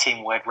probably a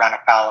team would run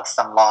afoul of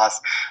some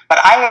laws, but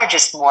I would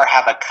just more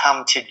have a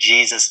come to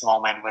Jesus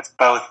moment with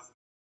both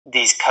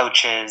these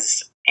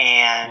coaches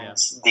and Yeah.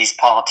 these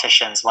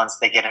politicians once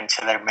they get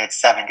into their mid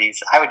 70s.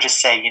 I would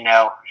just say,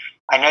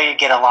 I know you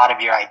get a lot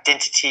of your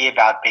identity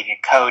about being a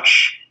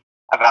coach,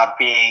 about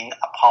being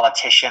a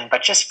politician,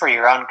 but just for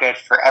your own good,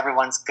 for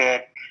everyone's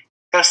good,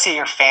 go see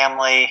your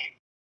family,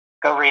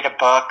 go read a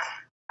book,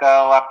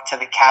 go up to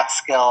the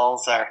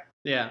Catskills or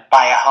Yeah.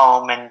 buy a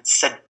home and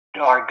sit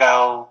or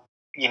go,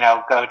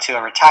 go to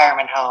a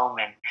retirement home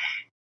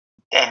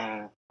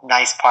and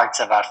nice parts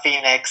of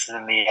Phoenix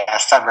and the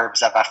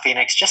suburbs of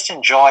Phoenix. Just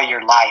enjoy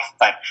your life,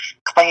 but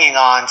clinging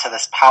on to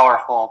this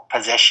powerful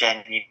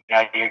position,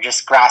 you're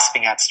just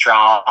grasping at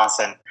straws.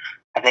 And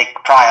I think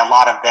probably a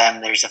lot of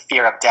them, there's a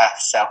fear of death.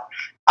 So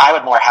I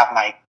would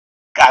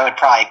I would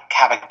probably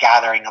have a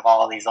gathering of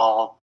all of these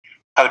old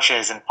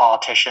coaches and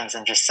politicians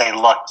and just say,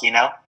 look,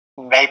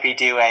 maybe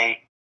do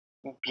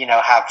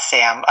have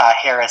Sam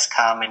Harris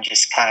come and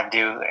just kind of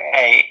do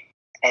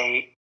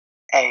a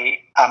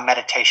a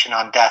meditation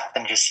on death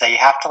and just say you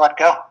have to let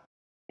go.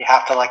 You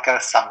have to let go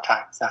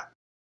sometimes. So.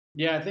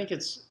 Yeah, I think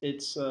it's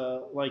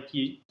like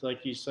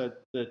you said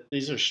that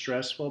these are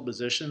stressful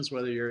positions,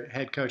 whether you're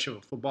head coach of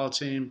a football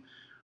team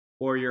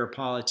or you're a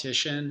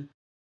politician,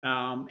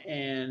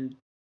 and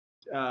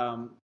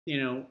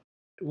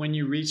when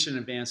you reach an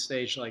advanced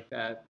stage like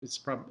that, it's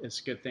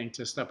a good thing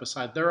to step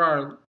aside. There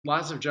are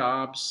lots of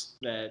jobs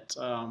that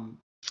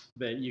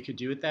you could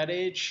do at that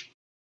age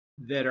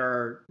that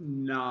are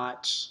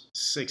not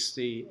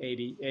 60,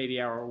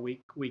 80 hour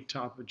week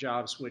type of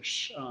jobs,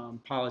 which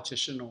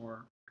politician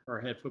or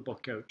head football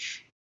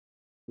coach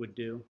would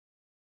do.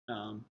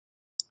 Um,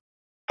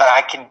 But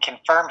I can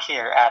confirm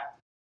here at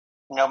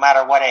no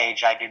matter what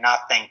age, I do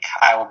not think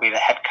I will be the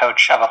head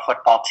coach of a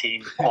football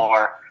team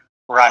or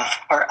run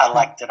for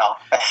elected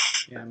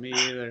office. yeah, me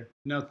either.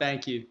 No,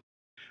 thank you.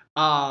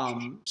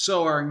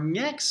 So our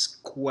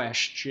next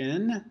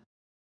question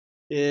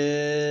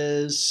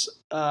is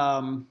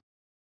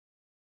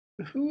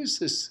who is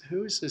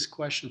this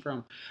question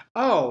from?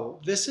 Oh,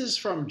 this is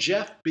from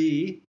Jeff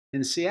B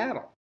in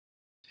Seattle.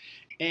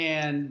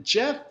 And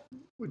Jeff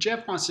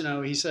wants to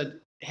know, he said,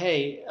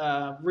 hey,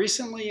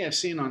 recently I've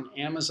seen on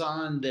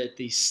Amazon that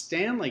the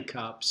Stanley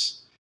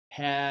Cups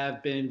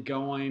have been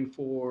going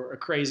for a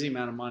crazy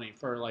amount of money,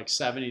 for like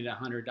 $70 to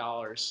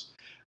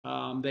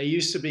 $100. They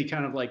used to be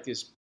kind of like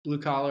this blue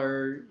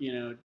collar,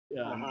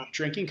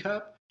 drinking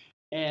cup.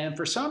 And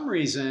for some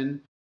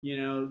reason,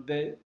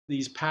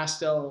 these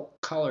pastel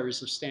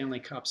colors of Stanley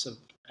Cups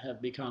have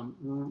become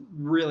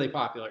really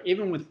popular.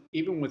 Even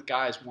with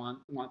guys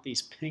want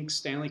these pink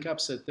Stanley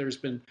Cups. That there's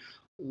been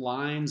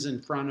lines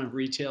in front of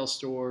retail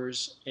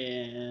stores,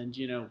 and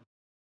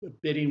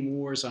bidding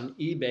wars on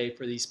eBay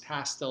for these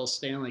pastel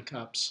Stanley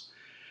Cups.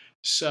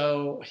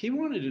 So he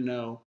wanted to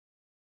know: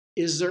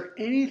 is there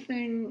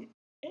anything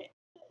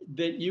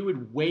that you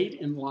would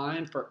wait in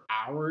line for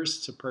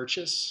hours to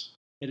purchase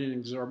at an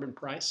exorbitant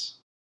price?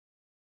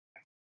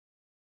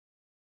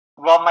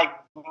 Well,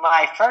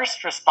 my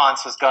first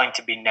response was going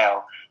to be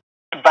no,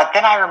 but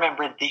then I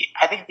remembered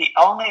I think the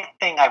only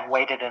thing I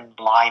waited in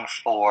line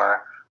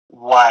for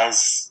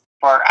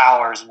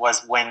hours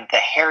was when the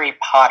Harry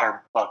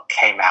Potter book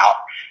came out.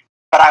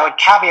 But I would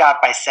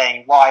caveat by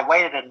saying, well, I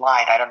waited in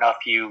line. I don't know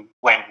if you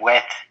went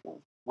with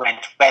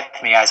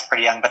me. I was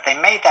pretty young, but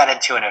they made that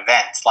into an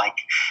event. Like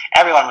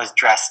everyone was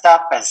dressed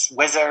up as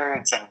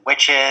wizards and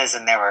witches,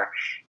 and there were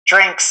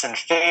drinks and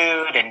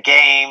food and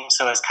games.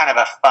 So it was kind of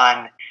a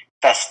fun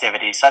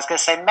festivity. So I was going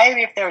to say,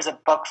 maybe if there was a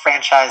book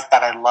franchise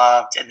that I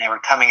loved and they were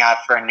coming out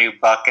for a new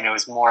book and it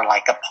was more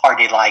like a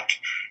party-like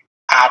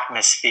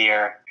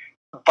atmosphere.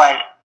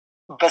 But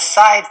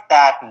besides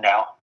that,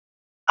 no.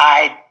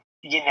 I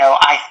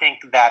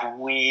think that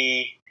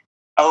we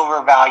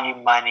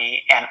overvalue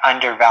money and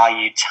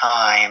undervalue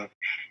time,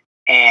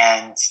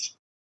 and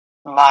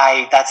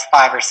that's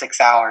 5 or 6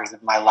 hours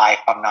of my life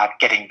I'm not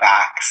getting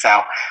back.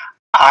 So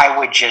I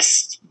would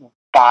just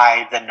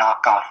buy the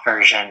knockoff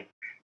version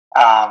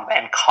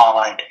and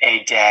call it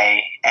a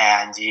day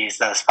and use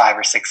those 5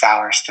 or 6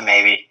 hours to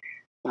maybe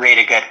read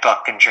a good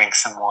book and drink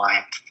some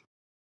wine.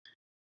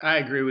 I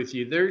agree with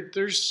you.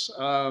 There's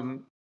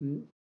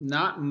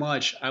not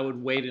much I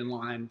would wait in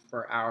line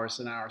for hours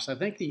and hours. I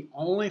think the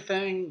only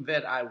thing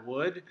that I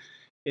would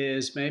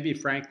is maybe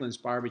Franklin's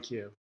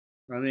barbecue.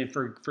 I mean,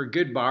 for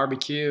good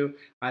barbecue,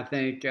 I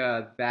think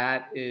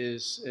that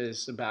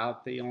is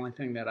about the only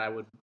thing that I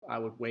would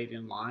wait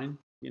in line.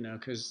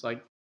 Because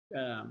like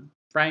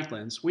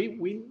Franklin's,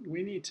 we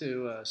need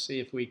to see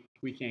if we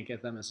can't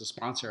get them as a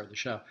sponsor of the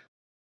show.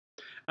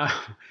 Uh,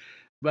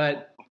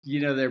 but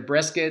their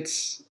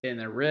briskets and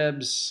their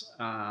ribs,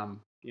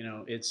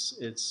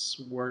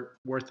 it's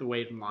worth the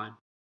wait in line.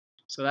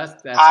 So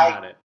that's I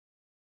about it.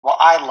 Well,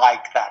 I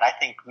like that. I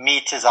think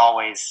meat is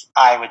always,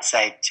 I would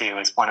say too,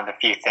 is one of the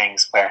few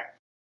things where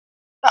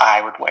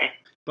I would wait.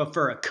 But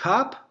for a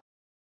cup,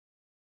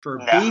 for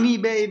No.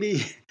 Beanie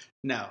Baby,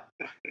 no,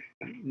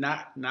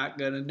 not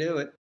gonna do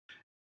it.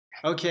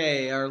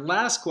 Okay, our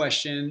last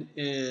question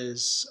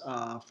is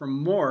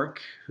from Mork,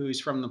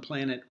 who's from the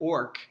planet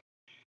Orc,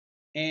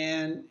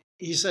 and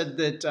he said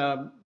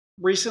that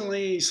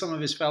recently some of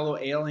his fellow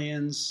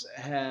aliens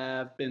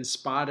have been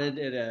spotted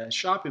at a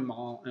shopping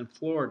mall in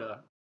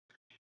Florida,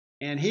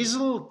 and he's a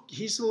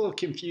little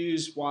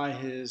confused why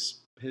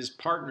his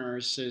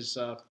partners, his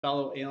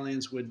fellow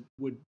aliens, would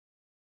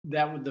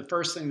that would the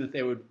first thing that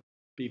they would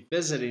be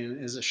visiting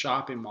is a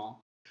shopping mall.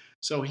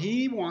 So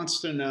he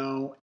wants to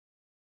know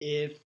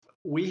if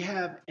we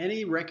have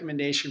any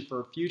recommendation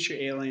for future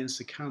aliens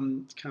to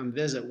come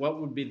visit. What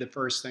would be the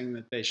first thing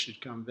that they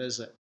should come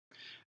visit?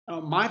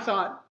 My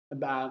thought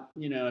about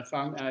if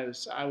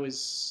I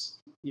was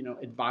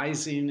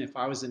advising, if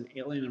I was an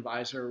alien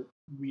advisor,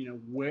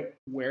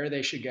 where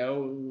they should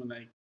go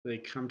when they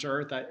come to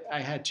Earth.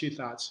 I had two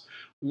thoughts.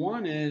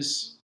 One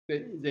is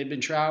that they've been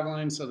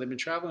traveling, so they've been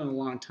traveling a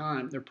long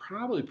time. They're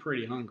probably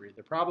pretty hungry.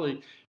 They're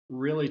probably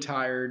really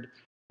tired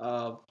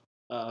of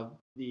of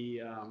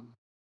the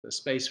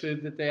space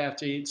food that they have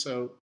to eat.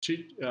 So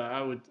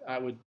I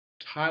would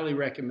highly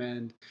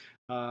recommend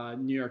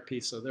New York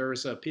pizza. There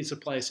was a pizza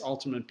place,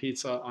 Ultimate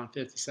Pizza, on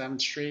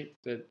 57th Street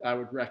that I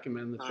would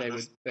recommend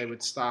that they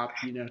would stop,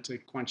 to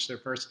quench their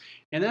thirst.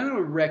 And then I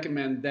would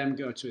recommend them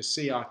go to a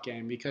Seahawk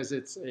game because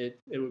it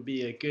would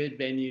be a good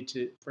venue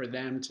for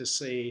them to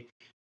see,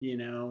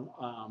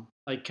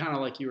 like kind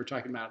of like you were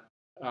talking about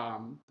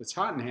the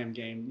Tottenham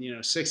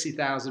game.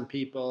 60,000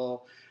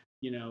 people,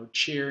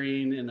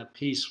 cheering in a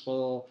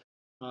peaceful,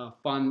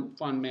 fun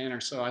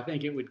manner. So I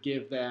think it would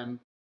give them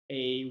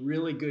a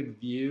really good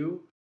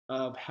view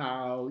of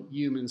how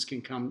humans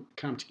can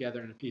come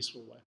together in a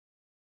peaceful way.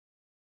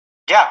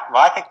 Yeah,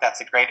 well, I think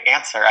that's a great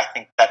answer. I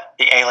think that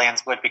the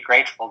aliens would be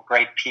grateful.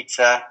 Great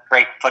pizza,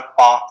 great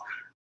football.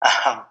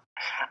 Um,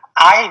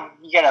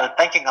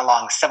 thinking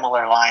along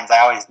similar lines, I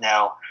always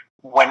know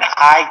when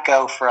I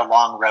go for a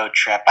long road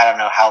trip, I don't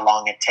know how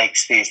long it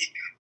takes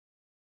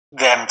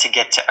them to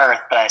get to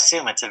Earth, but I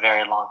assume it's a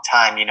very long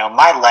time.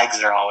 My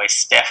legs are always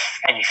stiff,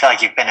 and you feel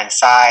like you've been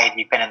inside,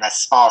 you've been in that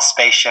small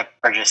spaceship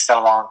for just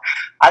so long.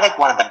 I think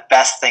one of the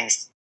best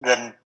things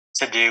then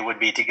to do would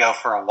be to go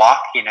for a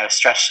walk.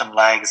 Stretch some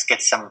legs,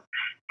 get some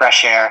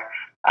fresh air.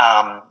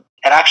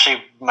 And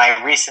actually,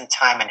 my recent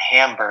time in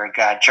Hamburg,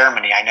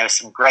 Germany, I know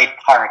some great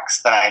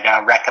parks that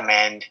I'd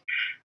recommend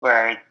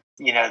where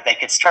they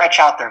could stretch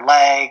out their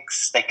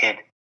legs, they could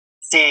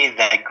see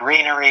the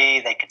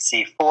greenery, they could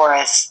see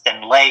forests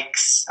and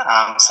lakes.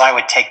 So I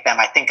would take them.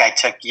 I think I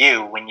took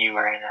you when you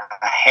were in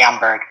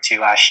Hamburg to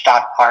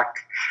Stadtpark,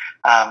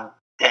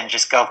 and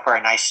just go for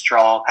a nice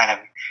stroll, kind of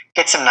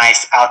get some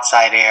nice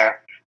outside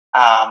air.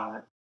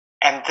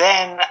 And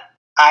then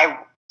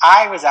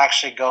I was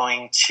actually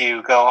going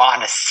to go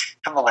on a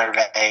similar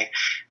vein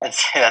and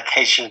say that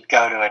they should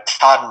go to a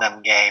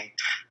Tottenham game,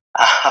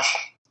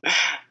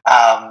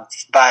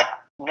 but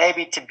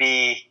maybe to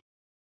be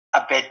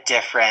a bit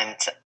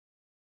different.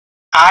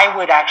 I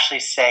would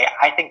actually say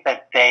I think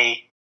that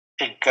they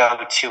should go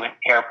to an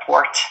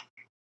airport,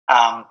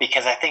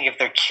 because I think if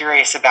they're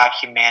curious about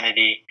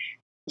humanity,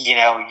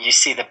 you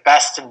see the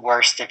best and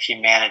worst of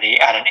humanity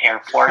at an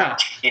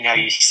airport.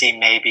 You see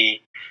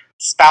maybe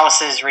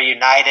spouses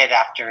reunited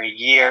after a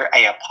year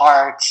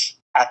apart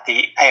at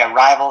the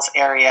arrivals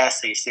area.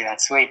 So you see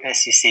that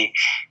sweetness. You see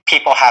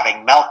people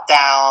having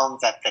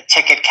meltdowns at the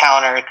ticket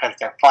counter because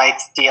their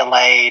flight's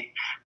delayed.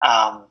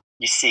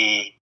 You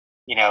see,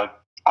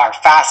 our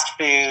fast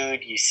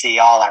food. You see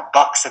all our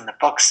books in the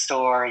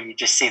bookstore. You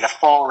just see the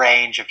full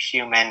range of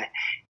human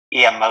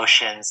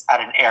emotions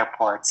at an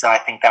airport. So I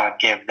think that would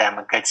give them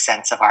a good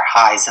sense of our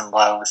highs and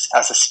lows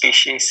as a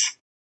species.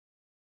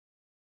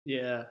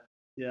 Yeah,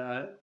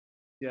 yeah,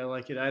 yeah. I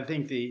like it. I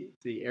think the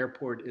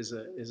airport is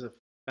a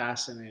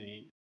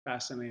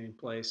fascinating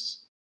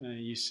place.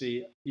 You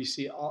see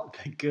all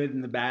the good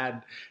and the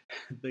bad,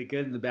 the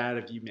good and the bad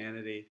of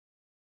humanity.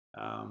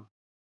 Um,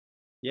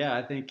 yeah,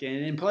 I think,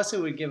 and plus it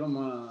would give them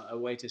a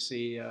way to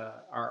see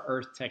our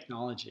Earth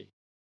technology.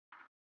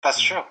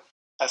 That's You know, true.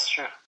 That's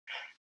true.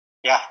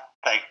 Yeah,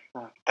 they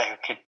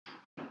could.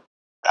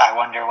 I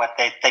wonder what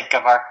they think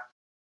of our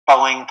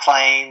Boeing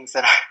planes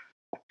and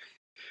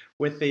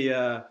with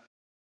the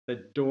The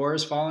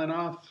doors falling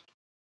off.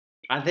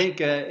 I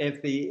think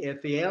if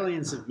the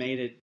aliens have made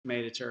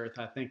it to Earth,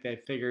 I think they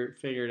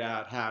figured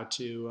out how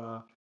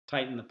to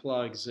tighten the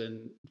plugs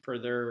and for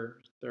their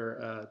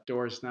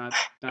doors not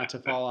to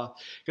fall off.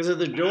 Because if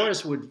the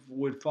doors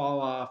would fall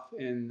off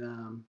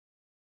in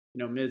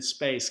mid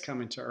space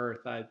coming to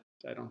Earth, I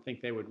don't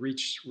think they would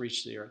reach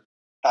the Earth.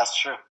 That's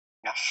true.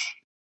 Yeah.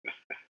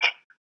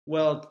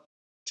 Well,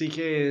 TK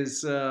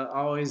is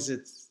always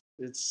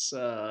it's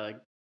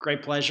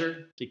great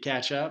pleasure to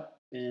catch up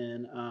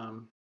and uh,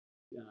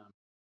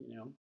 you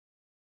know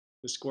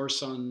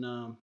discourse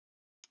on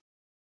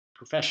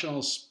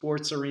professional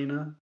sports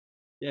arena.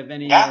 Do you have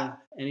Yeah.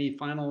 any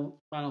final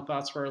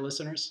thoughts for our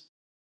listeners?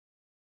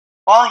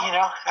 Well,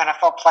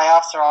 NFL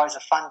playoffs are always a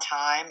fun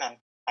time, and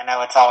I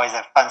know it's always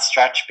a fun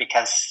stretch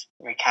because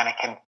we kind of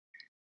can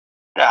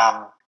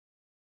um,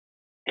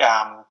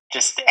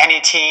 just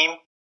any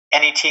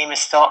team is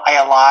still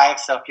alive.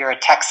 So if you're a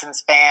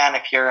Texans fan,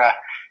 if you're a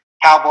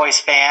Cowboys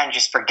fan,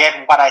 just forget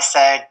what I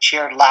said.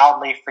 Cheer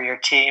loudly for your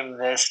team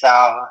this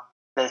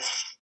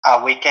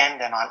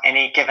weekend, and on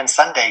any given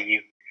Sunday,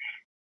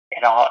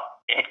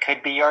 it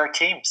could be your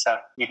team. So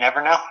you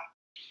never know.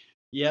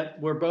 Yep,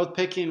 we're both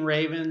picking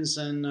Ravens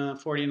and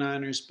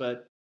 49ers,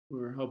 but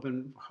we're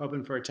hoping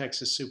for a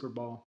Texas Super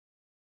Bowl.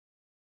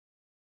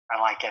 I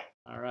like it.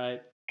 All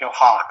right. Go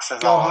Hawks,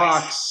 as Go always.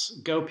 Hawks.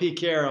 Go Pete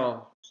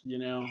Carroll.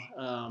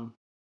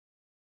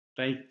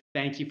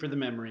 Thank you for the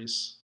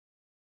memories.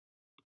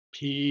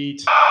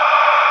 Pete.